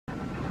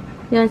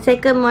You want to say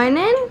good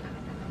morning,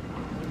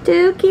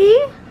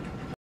 Dookie?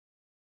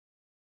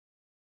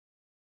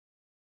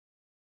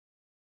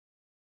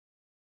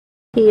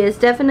 He is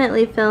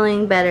definitely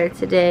feeling better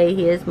today.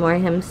 He is more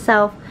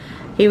himself.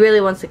 He really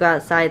wants to go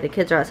outside. The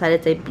kids are outside.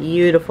 It's a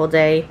beautiful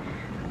day.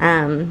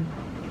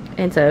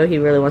 And so he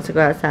really wants to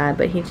go outside,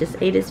 but he just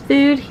ate his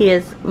food. He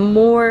is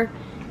more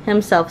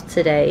himself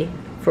today,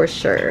 for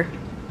sure.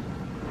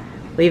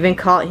 We even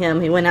caught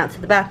him. He went out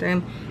to the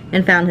bathroom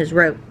and found his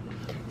rope.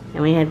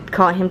 And we had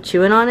caught him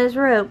chewing on his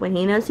rope when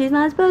he knows he's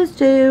not supposed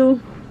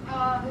to.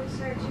 Oh, he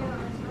started chewing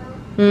on his rope?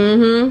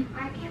 Mm-hmm.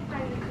 I can't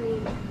find the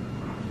cream.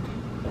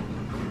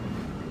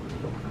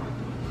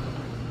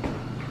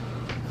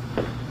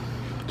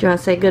 Do you want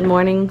to say good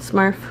morning,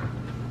 Smurf?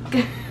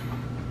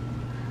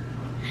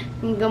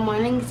 Good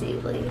morning,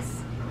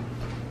 Seedless.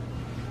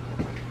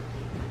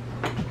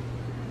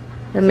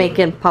 I'm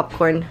making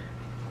popcorn.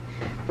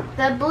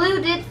 The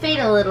blue did fade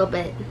a little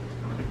bit.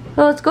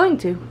 Well, it's going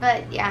to.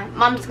 But yeah,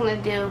 Mom's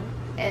gonna do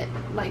it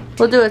like...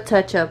 We'll do a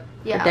touch-up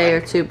Yeah, a day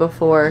or two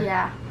before.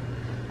 Yeah.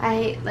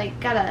 I like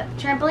got a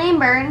trampoline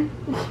burn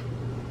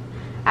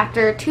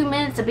after 2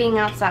 minutes of being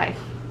outside.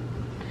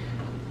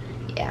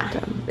 Yeah.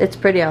 It's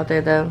pretty out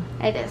there, though.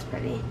 It is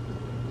pretty.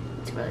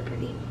 It's really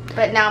pretty.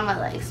 But now my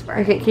legs burn.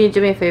 Okay, can you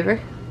do me a favor?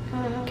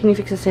 Mhm. Can you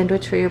fix a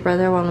sandwich for your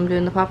brother while I'm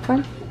doing the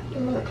popcorn?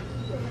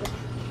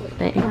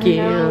 Thank I you.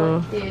 know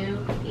what to do.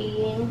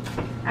 Eating.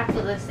 I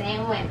feel the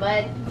same way,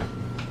 bud.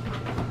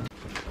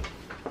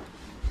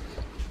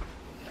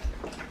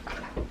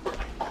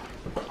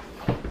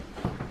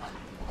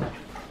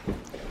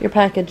 Your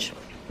package.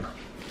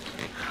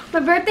 My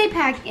birthday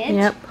package.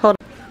 Yep, hold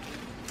on.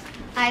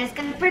 I just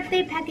got a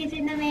birthday package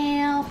in the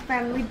mail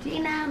from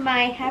Regina,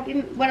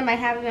 one of my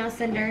Happy Meal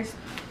senders.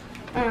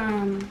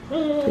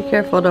 Be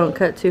careful, don't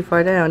cut too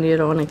far down. You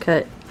don't want to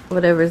cut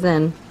whatever's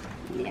in.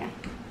 Yeah.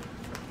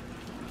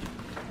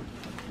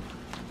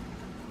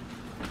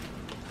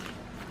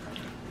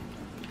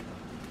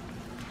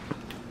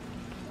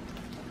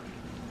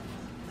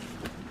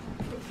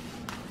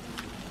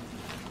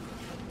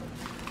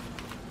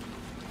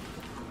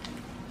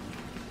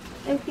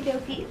 Okie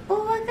dokie.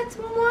 Oh, I got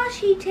some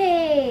washi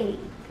tape.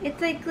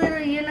 It's like little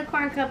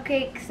unicorn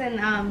cupcakes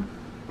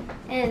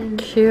and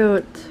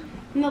Cute.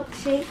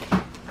 milkshake.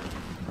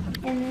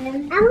 And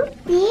then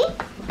See?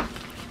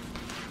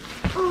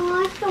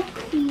 Oh, so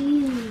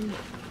cute.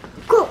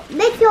 Cool.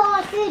 Let's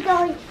go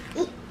to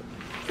eat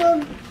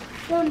some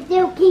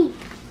Dookie.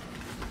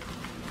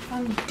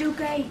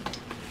 Duke.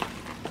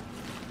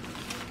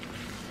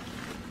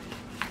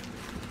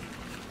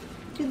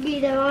 To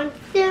get on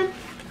them.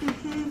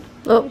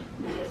 Oh,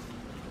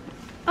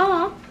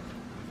 Oh,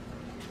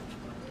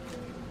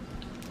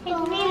 Hey,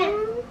 Savannah.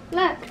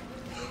 look.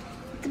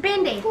 It's a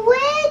Band-Aid.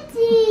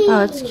 Pretty.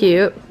 oh, it's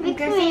cute. You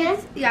can see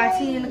it's, yeah,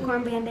 it's a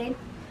unicorn Band-Aid.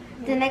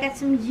 Then I got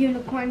some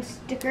unicorn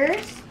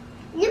stickers.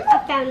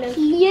 I found them.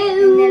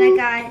 And then I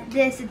got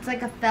this. It's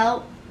like a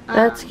felt.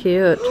 That's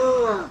cute.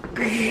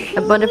 I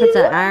wonder if it's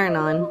an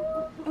iron-on.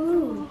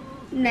 Ooh.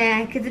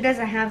 Nah, because it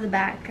doesn't have the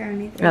back or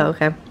anything. Oh,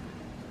 okay.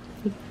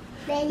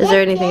 Is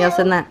there anything else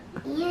in that?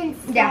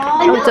 Yeah.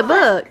 Oh, it's a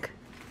book.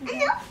 A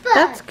notebook.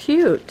 That's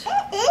cute.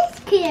 It is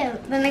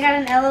cute. Then I got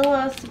an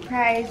LOL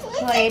surprise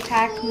play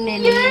pack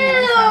mini.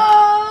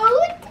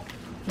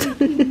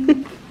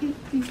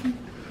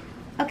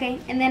 Okay,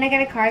 and then I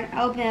got a card.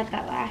 I'll open up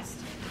that last.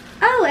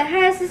 Oh, it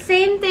has the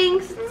same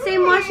things,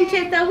 same washi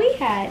tape that we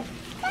had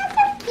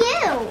That's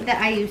so cute. that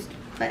I used.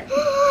 But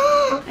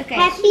okay,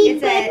 Happy it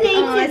says, birthday,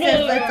 it says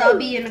Savannah. let's all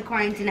be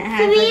unicorns, and it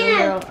has like a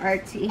Savannah. little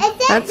artsy. It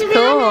says That's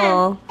Savannah.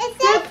 cool.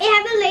 It says it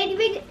has a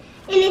ladybird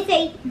and it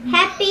says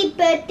Happy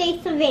Birthday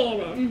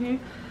Savannah.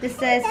 This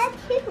says That's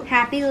cute.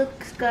 happy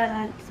looks good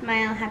on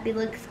smile. Happy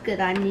looks good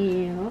on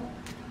you.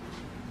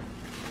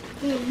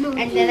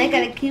 And then I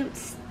got a cute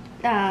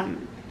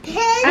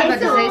I was about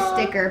to say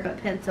sticker, but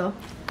pencil.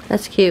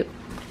 That's cute.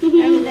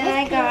 And then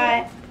I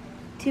got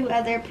 2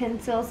 other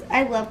pencils.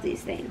 I love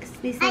these things.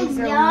 These I things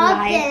are love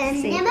them.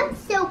 lifesavers. They look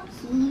so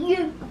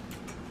cute.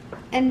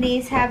 And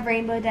these have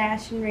Rainbow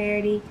Dash and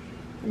Rarity.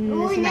 And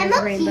Oh, this they one has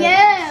look Rainbow cute.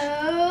 Dash.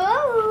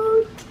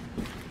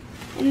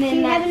 And then Do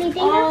you have that's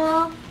anything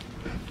all.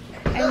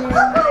 And then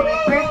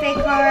my birthday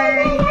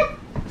card.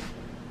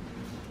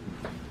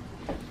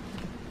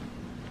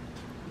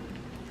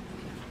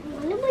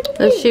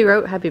 So she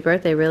wrote happy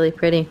birthday really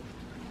pretty.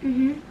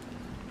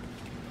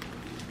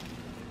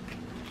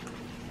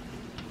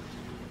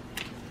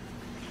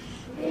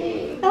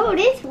 Oh,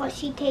 this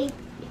washi tape.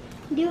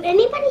 Do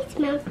anybody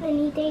smell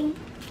anything?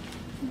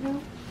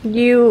 No.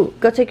 You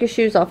go take your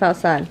shoes off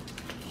outside.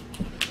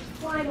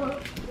 Why not?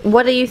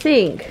 What do you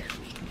think?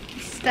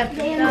 Stuff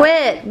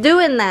Quit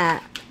doing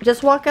that.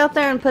 Just walk out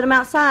there and put them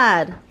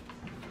outside.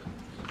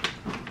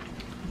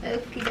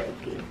 Okie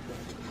dokie.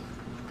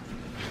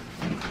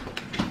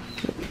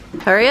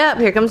 Hurry up,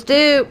 here comes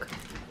Duke.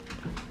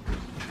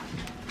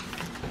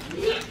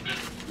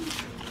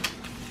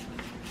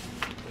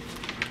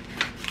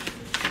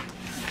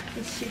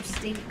 This should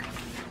stink.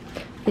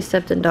 He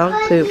stepped in dog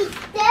But poop. he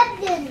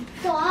stepped in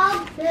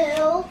dog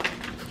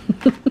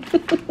poo.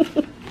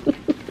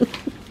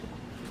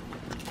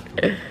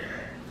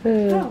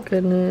 Oh,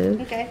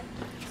 goodness. Okay.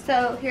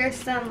 So here's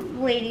some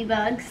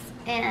ladybugs,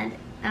 and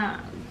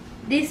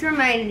these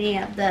remind me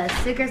of the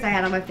stickers I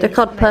had on my face. They're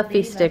called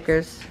puffy Ladybugs.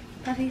 stickers.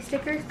 Puffy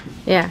stickers?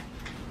 Yeah.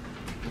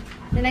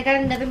 Then I got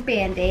another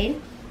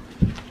Band-Aid.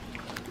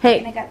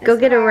 Hey, I got this go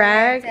get a card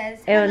rag that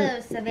says, "Hello,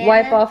 and Savannah."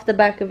 wipe off the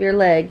back of your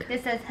leg.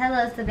 This says,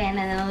 "Hello,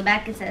 Savannah," and on the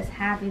back it says,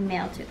 "Happy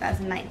Mail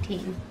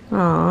 2019."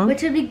 Aw.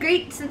 Which would be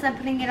great since I'm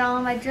putting it all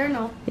in my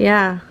journal.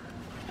 Yeah.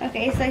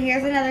 Okay, so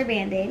here's another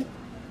Band-Aid.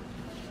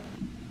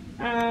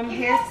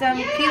 Here's some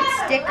cute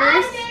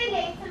stickers.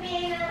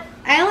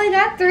 I only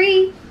got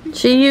 3.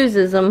 She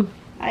uses them.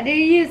 I do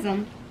use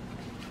them.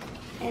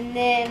 And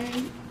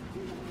then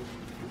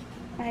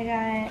I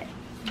got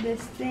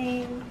this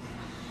thing.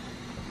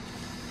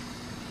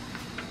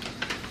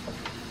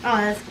 Oh,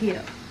 that's cute.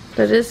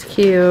 That is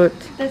cute.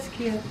 That's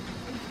cute.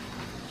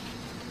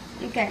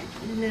 Okay,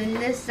 and then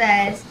this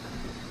says,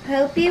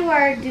 "Hope you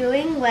are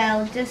doing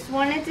well. Just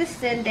wanted to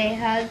send a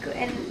hug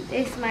and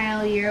a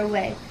smile your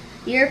way.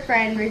 Your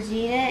friend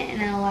Regina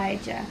and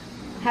Elijah.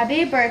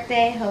 Happy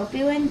birthday. Hope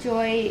you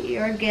enjoy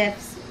your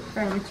gifts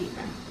from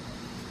Regina."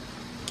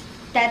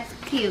 That's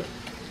cute.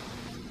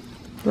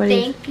 What do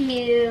you? Thank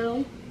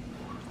you.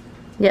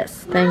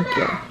 Yes, thank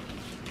you.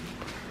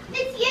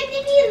 This used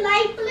to be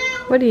light blue.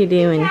 What are you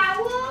doing?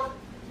 Towel.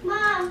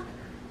 Mom,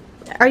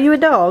 Are you a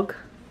dog?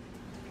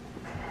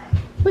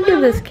 Look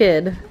at this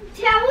kid.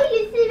 towel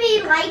used to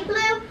be light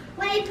blue.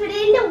 When I put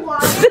it in the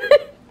water,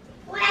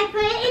 when I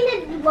put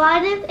it in the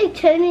water, it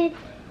turned it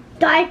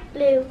dark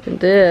blue. It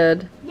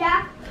did.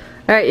 Yeah.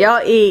 Alright,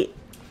 y'all eat.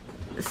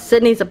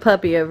 Sydney's a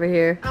puppy over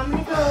here. I'm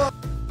gonna go.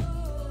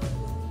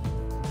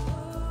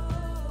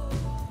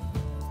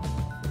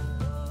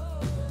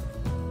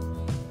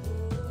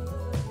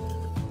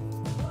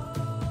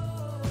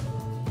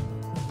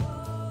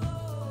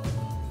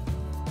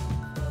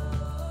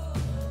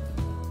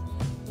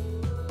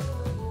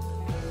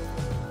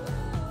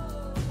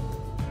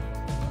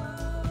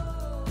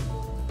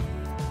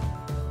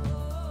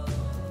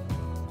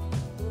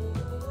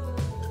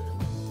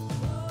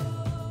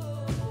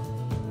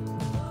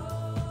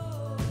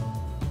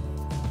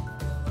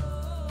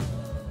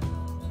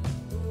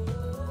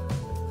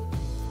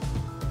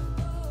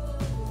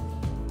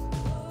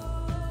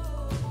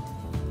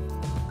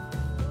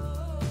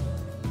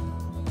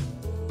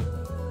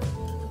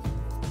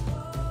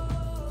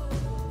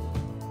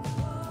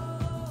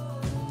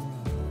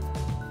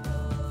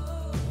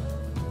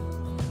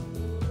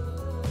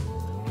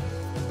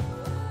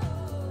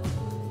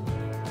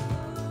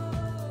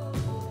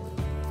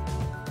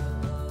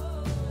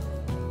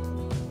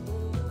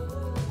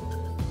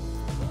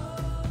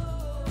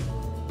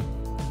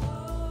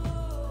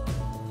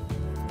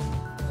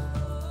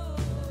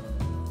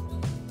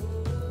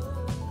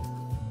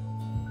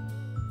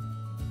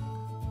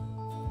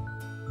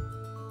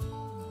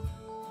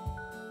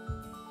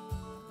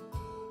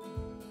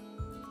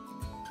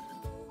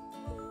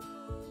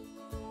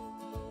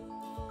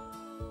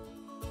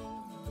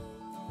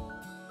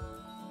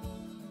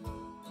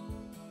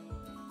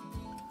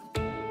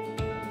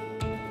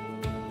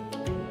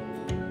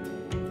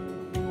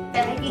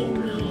 Begging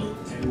me.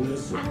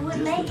 I would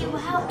let you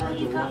out when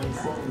you got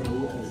hurt.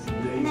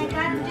 And I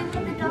gotta do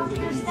what the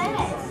doctor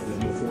says.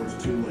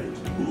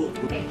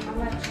 Okay, how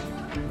much?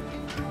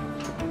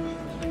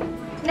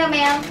 No,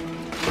 ma'am.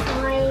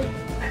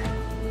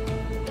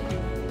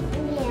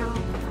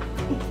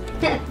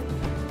 Yeah.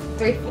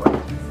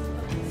 3/4.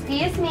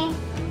 Excuse me.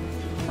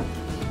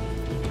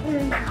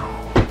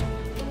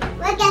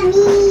 Look at me.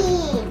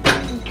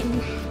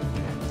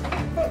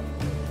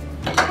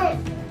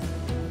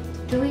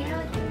 Do we have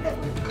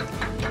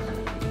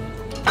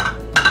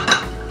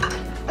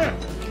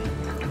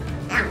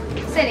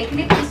Cindy, can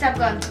you please stop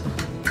going?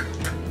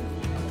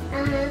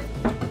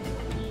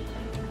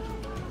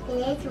 It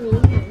is me.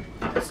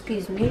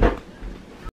 Excuse me.